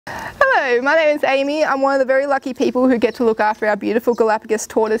Hello, my name is Amy. I'm one of the very lucky people who get to look after our beautiful Galapagos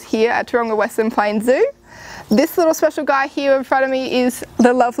tortoise here at Taronga Western Plains Zoo. This little special guy here in front of me is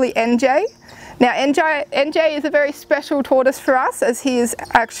the lovely NJ. Now NJ is a very special tortoise for us as he is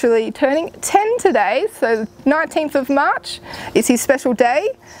actually turning 10 today, so 19th of March is his special day.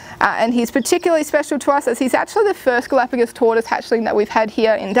 And he's particularly special to us as he's actually the first Galapagos tortoise hatchling that we've had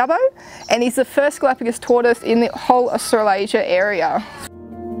here in Dubbo, and he's the first Galapagos tortoise in the whole Australasia area.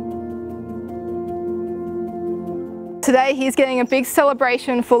 Today he's getting a big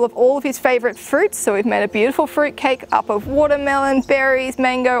celebration full of all of his favourite fruits, so we've made a beautiful fruit cake up of watermelon, berries,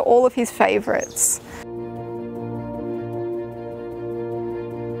 mango, all of his favourites.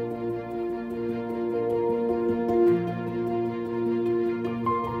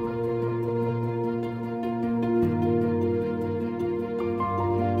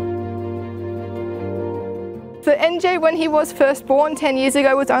 So NJ, when he was first born 10 years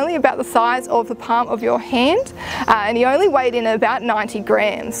ago, was only about the size of the palm of your hand, and he only weighed in about 90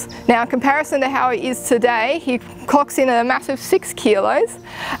 grams. Now in comparison to how he is today, he clocks in a massive 6 kilos,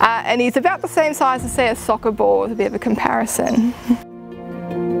 and he's about the same size as, say, a soccer ball, as a bit of a comparison.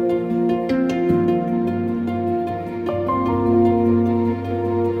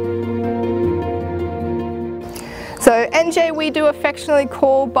 So NJ we do affectionately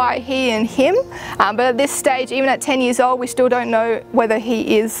call by he and him, but at this stage, even at 10 years old, we still don't know whether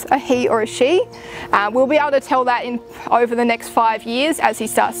he is a he or a she. We'll be able to tell that over the next 5 years as he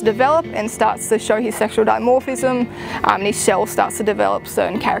starts to develop and starts to show his sexual dimorphism, and his shell starts to develop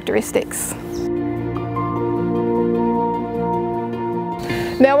certain characteristics.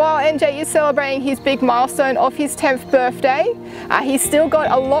 Now while NJ is celebrating his big milestone of his 10th birthday, he's still got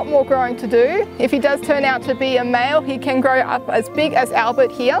a lot more growing to do. If he does turn out to be a male, he can grow up as big as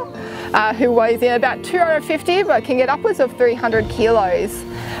Albert here, who weighs in about 250 but can get upwards of 300 kilos.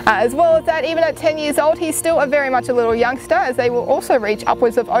 As well as that, even at 10 years old, he's still very much a little youngster, as they will also reach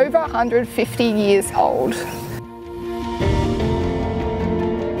upwards of over 150 years old.